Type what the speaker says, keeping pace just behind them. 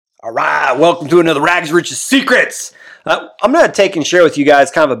All right, welcome to another Rags Riches Secrets. I'm going to take and share with you guys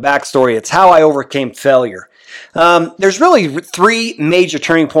kind of a backstory. It's how I overcame failure. There's really three major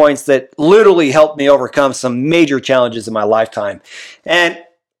turning points that literally helped me overcome some major challenges in my lifetime. And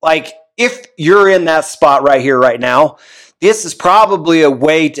if you're in that spot right here, right now, this is probably a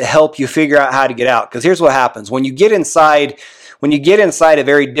way to help you figure out how to get out. Because here's what happens. When you get inside a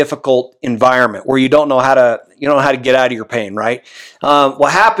very difficult environment where you don't know how to get out of your pain, right?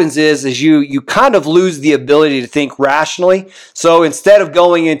 What happens is you kind of lose the ability to think rationally. So instead of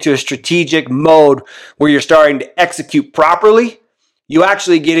going into a strategic mode where you're starting to execute properly, you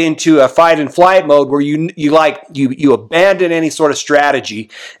actually get into a fight and flight mode where you abandon any sort of strategy,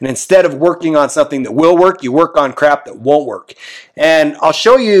 and instead of working on something that will work, you work on crap that won't work. And I'll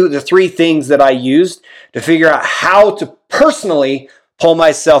show you the three things that I used to figure out how to personally pull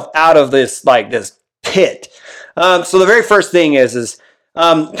myself out of this pit. So the very first thing is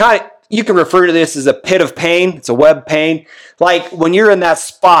you can refer to this as a pit of pain. It's a web pain. Like when you're in that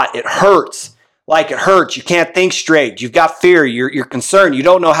spot, it hurts. It hurts. You can't think straight. You've got fear. You're concerned. You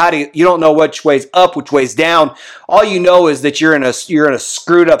don't know which way's up, which way's down. All you know is that you're in a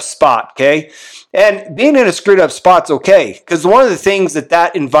screwed up spot, okay? And being in a screwed up spot's okay, because one of the things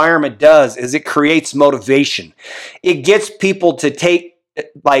that environment does is it creates motivation. It gets people to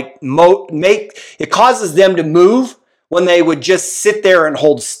it causes them to move when they would just sit there and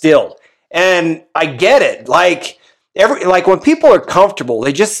hold still. And I get it. When people are comfortable,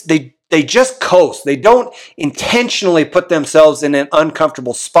 they just coast. They don't intentionally put themselves in an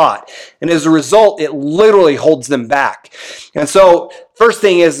uncomfortable spot. And as a result, it literally holds them back. And so first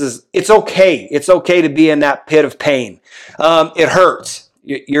thing is it's okay. It's okay to be in that pit of pain. It hurts.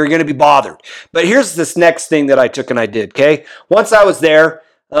 You're going to be bothered. But here's this next thing that I took and I did, okay? Once I was there,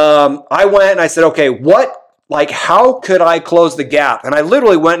 I went and I said, okay, how could I close the gap? And I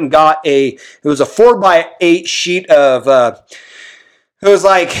literally went and got it was a 4x8 sheet of, it was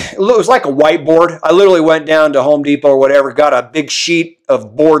like a whiteboard. I literally went down to Home Depot or whatever, got a big sheet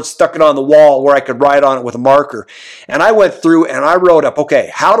of board, stuck it on the wall where I could write on it with a marker. And I went through and I wrote up,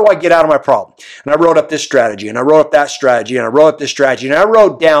 okay, how do I get out of my problem? And I wrote up this strategy, and I wrote up that strategy, and I wrote up this strategy, and I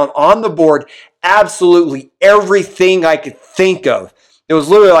wrote down on the board absolutely everything I could think of. It was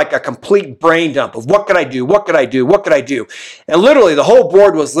literally like a complete brain dump of what could I do? What could I do? What could I do? And literally the whole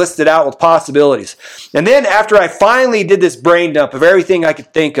board was listed out with possibilities. And then after I finally did this brain dump of everything I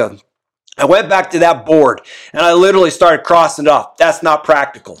could think of, I went back to that board and I literally started crossing it off. That's not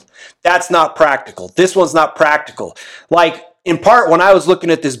practical. That's not practical. This one's not practical. In part, when I was looking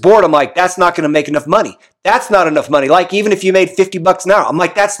at this board, I'm like, that's not going to make enough money. That's not enough money. Even if you made $50 an hour, I'm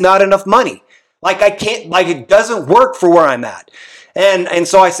like, that's not enough money. I can't, it doesn't work for where I'm at. And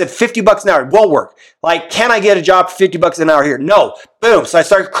so I said, $50 an hour, it won't work. Can I get a job for $50 an hour here? No. Boom. So I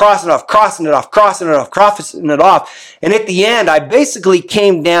started crossing it off. And at the end, I basically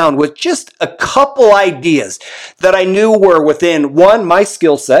came down with just a couple ideas that I knew were within, one, my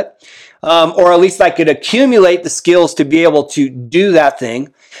skill set, or at least I could accumulate the skills to be able to do that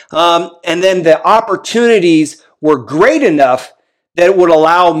thing. And then the opportunities were great enough that it would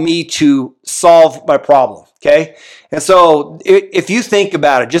allow me to solve my problem, okay? And so if you think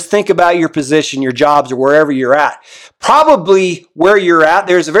about it, just think about your position, your jobs, or wherever you're at. Probably where you're at,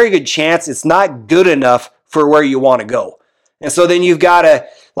 there's a very good chance it's not good enough for where you want to go. And so then you've got to,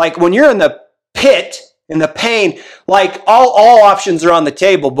 when you're in the pit, in the pain, all options are on the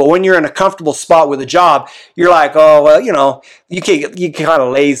table, but when you're in a comfortable spot with a job, you're like, oh, well, you're kind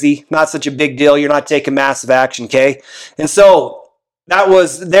of lazy, not such a big deal, you're not taking massive action, okay? And so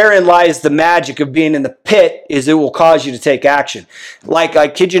therein lies the magic of being in the pit, is it will cause you to take action. I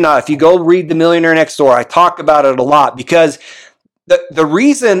kid you not, if you go read The Millionaire Next Door, I talk about it a lot, because the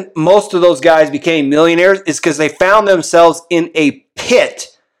reason most of those guys became millionaires is because they found themselves in a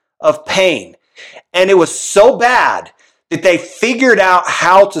pit of pain. And it was so bad that they figured out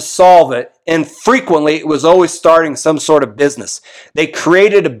how to solve it. And frequently, it was always starting some sort of business. They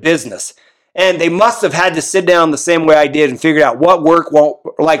created a business. And they must have had to sit down the same way I did and figure out what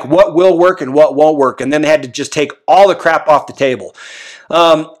will work and what won't work. And then they had to just take all the crap off the table.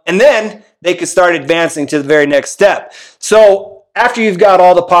 And then they could start advancing to the very next step. So after you've got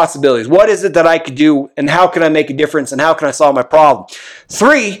all the possibilities, what is it that I could do, and how can I make a difference, and how can I solve my problem?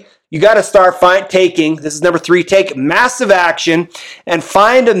 3, you got to start this is number 3, take massive action and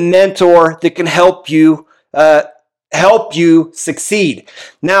find a mentor that can help you succeed.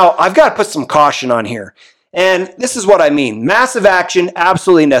 Now, I've got to put some caution on here. And this is what I mean. Massive action,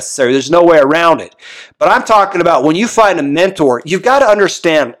 absolutely necessary. There's no way around it. But I'm talking about when you find a mentor, you've got to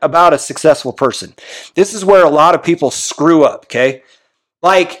understand about a successful person. This is where a lot of people screw up, okay?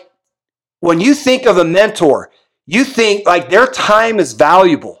 when you think of a mentor, you think like their time is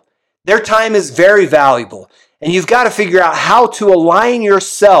valuable. Their time is very valuable. And you've got to figure out how to align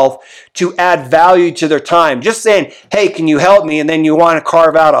yourself to add value to their time. Just saying, hey, can you help me? And then you want to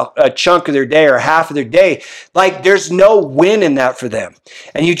carve out a chunk of their day or half of their day. Like there's no win in that for them.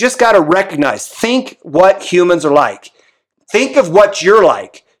 And you just got to recognize, think what humans are like. Think of what you're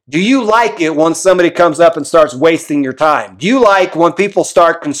like. Do you like it when somebody comes up and starts wasting your time? Do you like when people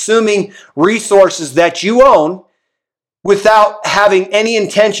start consuming resources that you own without having any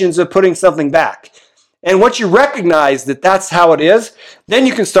intentions of putting something back? And once you recognize that that's how it is, then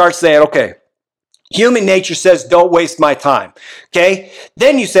you can start saying, okay, human nature says don't waste my time. Okay?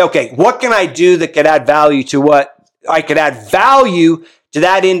 Then you say, okay, what can I do that could add value to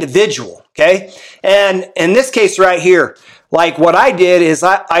that individual? Okay? And in this case right here, like what I did is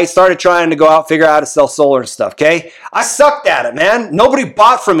I started trying to go out, figure out how to sell solar and stuff. Okay? I sucked at it, man. Nobody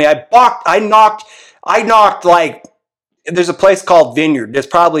bought from me. I knocked like, there's a place called Vineyard that's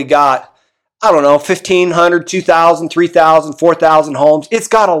probably got, I don't know, 1,500, 2,000, 3,000, 4,000 homes. It's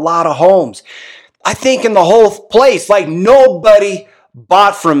got a lot of homes. I think in the whole place, like nobody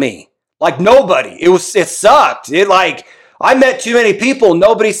bought from me. Like nobody. It sucked. I met too many people.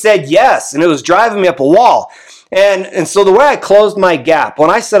 Nobody said yes. And it was driving me up a wall. And so the way I closed my gap,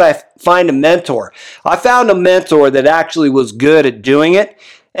 when I said I find a mentor, I found a mentor that actually was good at doing it.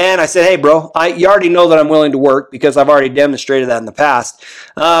 And I said, hey, bro, you already know that I'm willing to work because I've already demonstrated that in the past.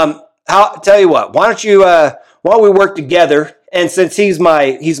 Tell you what, why don't we work together? And since he's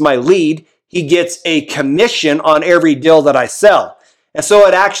my lead, he gets a commission on every deal that I sell. And so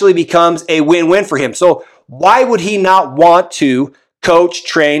it actually becomes a win-win for him. So why would he not want to coach,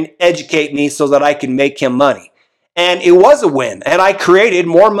 train, educate me so that I can make him money? And it was a win. And I created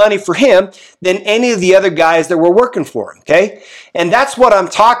more money for him than any of the other guys that were working for him. Okay. And that's what I'm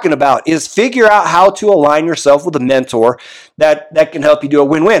talking about, is figure out how to align yourself with a mentor that can help you do a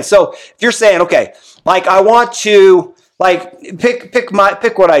win-win. So if you're saying, okay, like I want to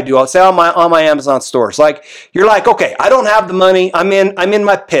pick what I do. I'll say on my Amazon stores. Like you're like, okay, I don't have the money. I'm in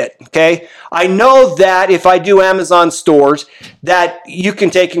my pit. Okay. I know that if I do Amazon stores, that you can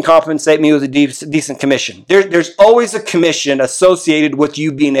take and compensate me with a decent commission. There's always a commission associated with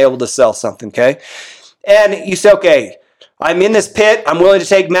you being able to sell something. Okay. And you say, okay, I'm in this pit. I'm willing to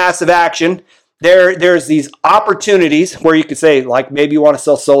take massive action. There's these opportunities where you could say, like, maybe you want to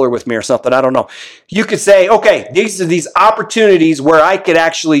sell solar with me or something. I don't know. You could say, okay, these are these opportunities where I could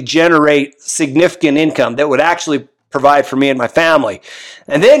actually generate significant income that would actually provide for me and my family.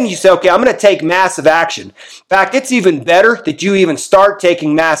 And then you say, okay, I'm going to take massive action. In fact, it's even better that you even start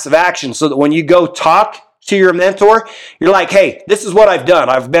taking massive action so that when you go talk to your mentor, you're like, hey, this is what I've done.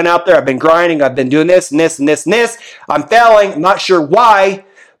 I've been out there. I've been grinding. I've been doing this and this and this and this. I'm failing. I'm not sure why,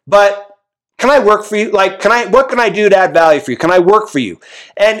 but can I work for you? Like, what can I do to add value for you? Can I work for you?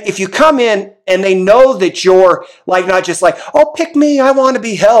 And if you come in and they know that you're like, not just like, oh, pick me, I want to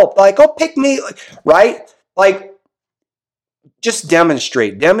be helped. Like, oh, pick me, right? Like, just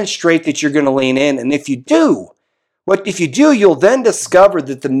demonstrate that you're going to lean in. And if you do, you'll then discover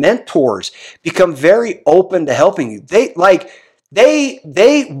that the mentors become very open to helping you. They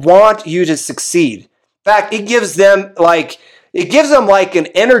want you to succeed. In fact, it gives them like an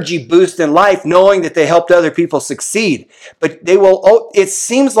energy boost in life knowing that they helped other people succeed. But it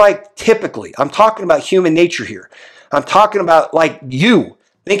seems like typically, I'm talking about human nature here. I'm talking about like you.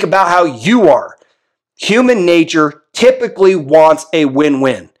 Think about how you are. Human nature typically wants a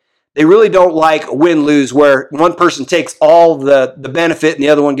win-win. They really don't like win-lose where one person takes all the benefit and the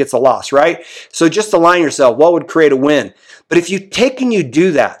other one gets a loss, right? So just align yourself. What would create a win? But if you take and you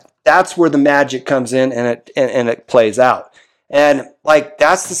do that, that's where the magic comes in and it plays out. And like,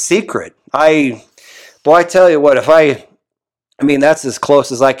 that's the secret. I tell you what, that's as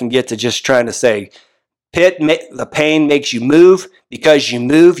close as I can get to just trying to say, the pain makes you move. Because you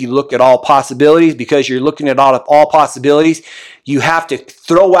move, you look at all possibilities. Because you're looking at all possibilities, you have to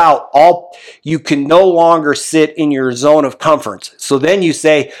throw out you can no longer sit in your zone of comfort. So then you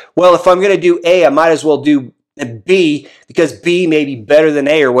say, well, if I'm going to do A, I might as well do B, because B may be better than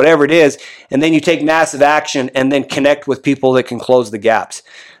A or whatever it is. And then you take massive action and then connect with people that can close the gaps.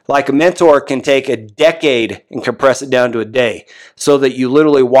 Like a mentor can take a decade and compress it down to a day so that you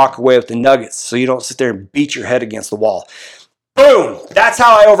literally walk away with the nuggets so you don't sit there and beat your head against the wall. Boom! That's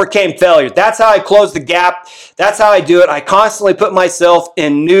how I overcame failure. That's how I closed the gap. That's how I do it. I constantly put myself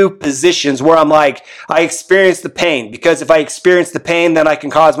in new positions where I'm like, I experience the pain. Because if I experience the pain, then I can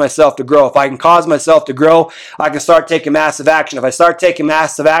cause myself to grow. If I can cause myself to grow, I can start taking massive action. If I start taking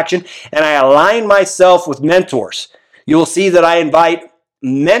massive action and I align myself with mentors, you will see that I invite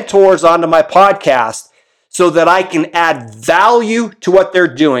mentors onto my podcast so that I can add value to what they're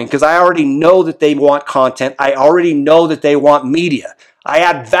doing, because I already know that they want content. I already know that they want media. I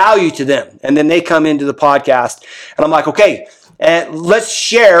add value to them, and then they come into the podcast, and I'm like, okay, let's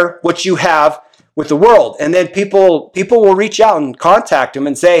share what you have with the world. And then people will reach out and contact them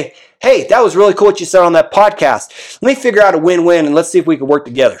and say, hey, that was really cool what you said on that podcast. Let me figure out a win-win, and let's see if we can work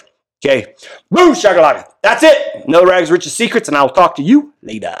together. Okay, boom shakalaka. That's it. No Rags, Riches, Secrets, and I'll talk to you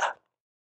later.